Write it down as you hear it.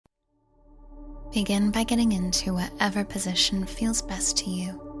Begin by getting into whatever position feels best to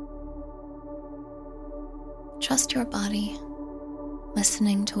you. Trust your body,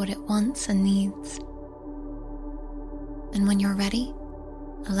 listening to what it wants and needs. And when you're ready,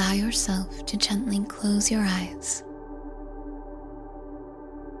 allow yourself to gently close your eyes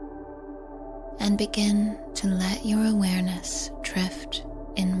and begin to let your awareness drift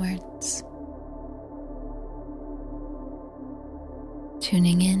inwards,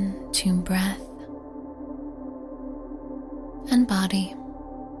 tuning in to breath and body,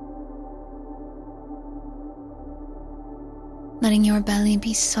 letting your belly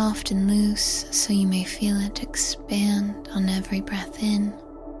be soft and loose so you may feel it expand on every breath in.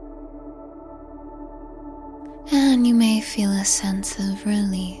 And you may feel a sense of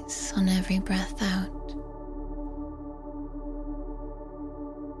release on every breath out.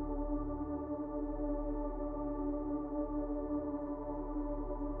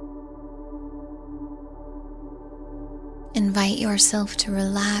 Invite yourself to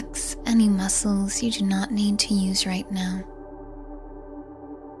relax any muscles you do not need to use right now.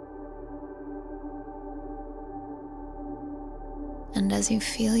 And as you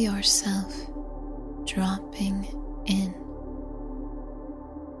feel yourself dropping in,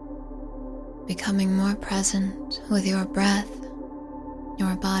 becoming more present with your breath,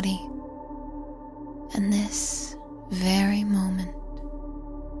 your body, and this very moment,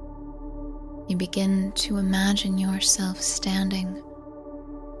 you begin to imagine yourself standing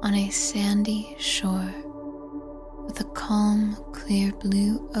on a sandy shore with a calm, clear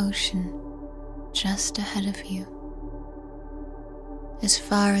blue ocean just ahead of you. As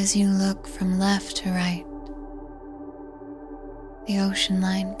far as you look from left to right, the ocean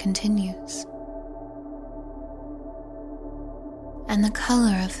line continues. And the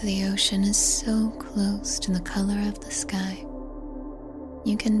color of the ocean is so close to the color of the sky,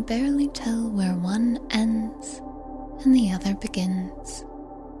 you can barely tell where one ends and the other begins.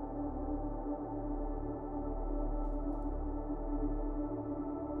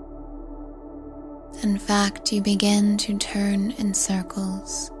 In fact, you begin to turn in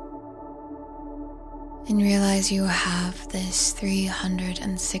circles and realize you have this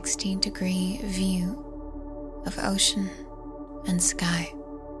 360-degree view of ocean and sky.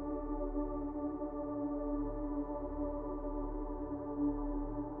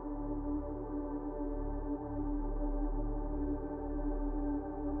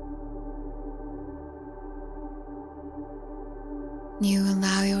 You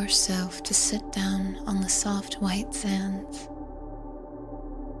allow yourself to sit down on the soft white sands,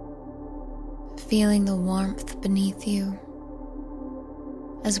 feeling the warmth beneath you,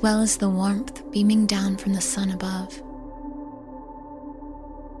 as well as the warmth beaming down from the sun above.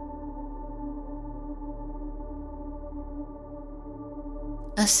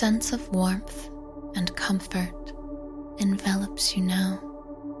 A sense of warmth and comfort envelops you now.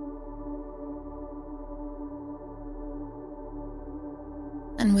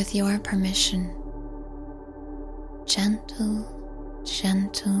 And with your permission, gentle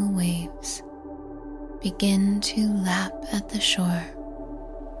waves begin to lap at the shore.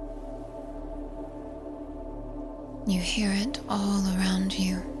 You hear it all around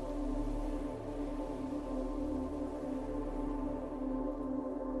you.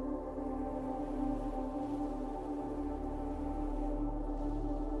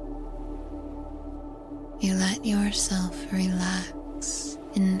 You let yourself relax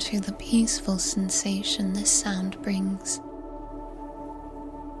into the peaceful sensation this sound brings.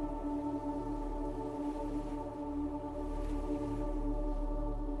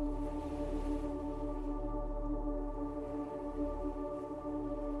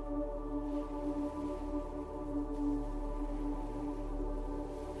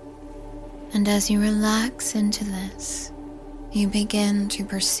 And as you relax into this, you begin to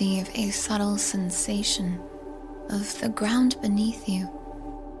perceive a subtle sensation of the ground beneath you,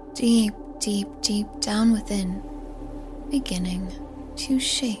 deep down within, beginning to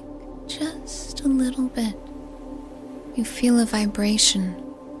shake just a little bit. You feel a vibration.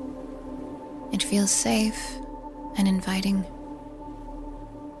 It feels safe and inviting.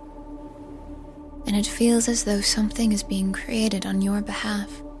 And it feels as though something is being created on your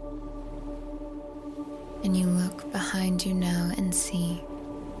behalf. And you look behind you now and see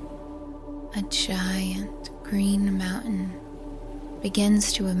a giant green mountain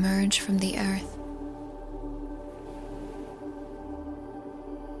begins to emerge from the earth.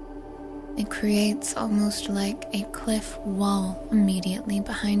 It creates almost like a cliff wall immediately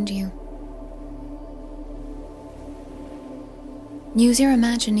behind you. Use your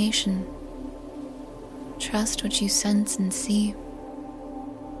imagination. Trust what you sense and see.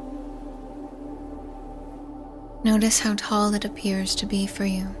 Notice how tall it appears to be for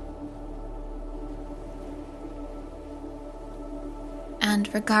you.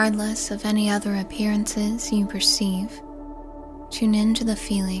 And regardless of any other appearances you perceive, tune into the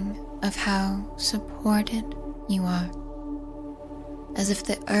feeling of how supported you are, as if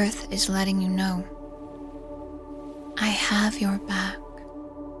the earth is letting you know, I have your back.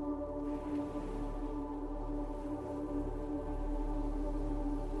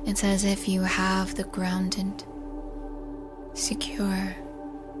 It's as if you have the grounded, secure,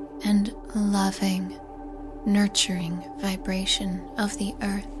 and loving, nurturing vibration of the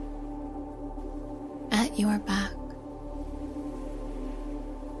earth at your back.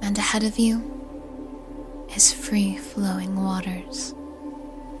 And ahead of you is free-flowing waters.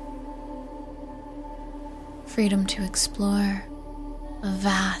 Freedom to explore a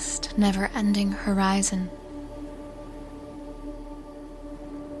vast, never-ending horizon.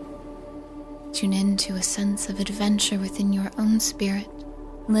 Tune into a sense of adventure within your own spirit,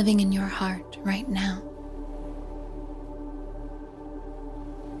 living in your heart right now.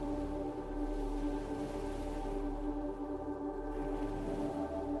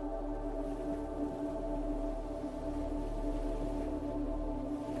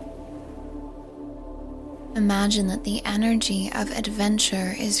 Imagine that the energy of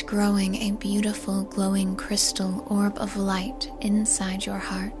adventure is growing a beautiful glowing crystal orb of light inside your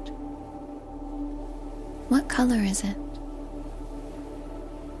heart. What color is it?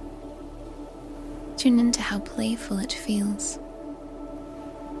 Tune into how playful it feels.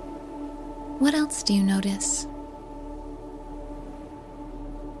 What else do you notice?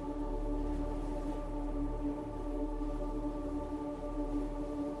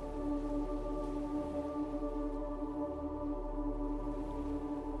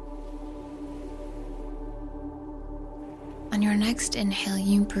 On your next inhale,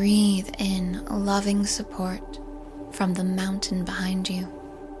 you breathe in loving support from the mountain behind you.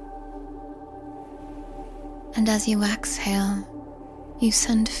 And as you exhale, you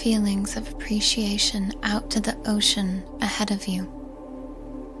send feelings of appreciation out to the ocean ahead of you.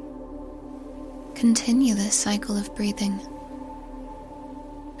 Continue this cycle of breathing.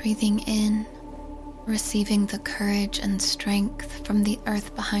 Breathing in, receiving the courage and strength from the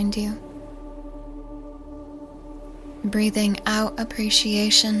earth behind you. Breathing out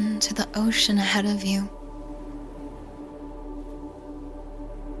appreciation to the ocean ahead of you.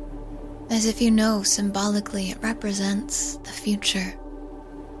 As if you know symbolically it represents the future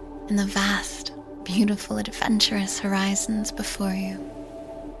and the vast, beautiful, adventurous horizons before you.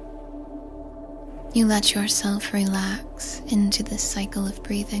 You let yourself relax into this cycle of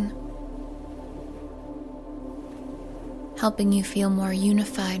breathing, helping you feel more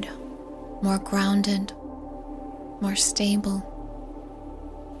unified, more grounded, more stable.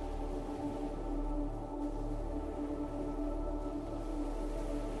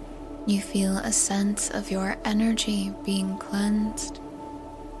 You feel a sense of your energy being cleansed,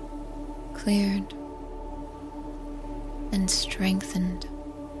 cleared, and strengthened.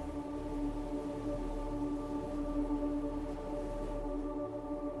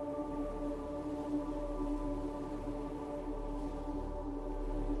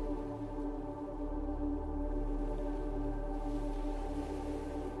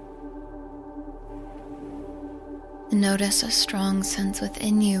 Notice a strong sense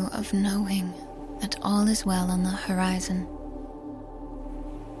within you of knowing that all is well on the horizon,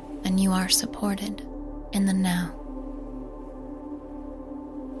 and you are supported in the now.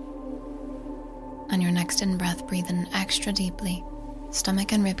 On your next in-breath, breathe in extra deeply,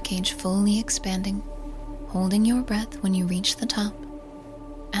 stomach and ribcage fully expanding, holding your breath when you reach the top,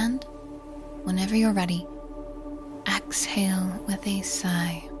 and whenever you're ready, exhale with a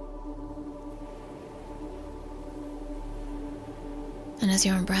sigh. And as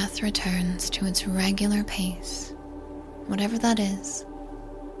your breath returns to its regular pace, whatever that is,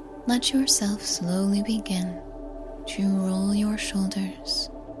 let yourself slowly begin to roll your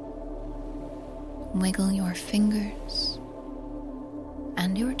shoulders, wiggle your fingers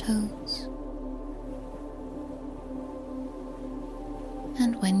and your toes.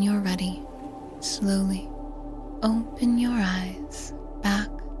 And when you're ready, slowly open your eyes back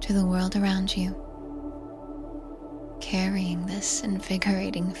to the world around you, carrying this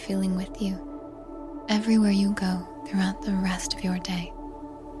invigorating feeling with you everywhere you go throughout the rest of your day.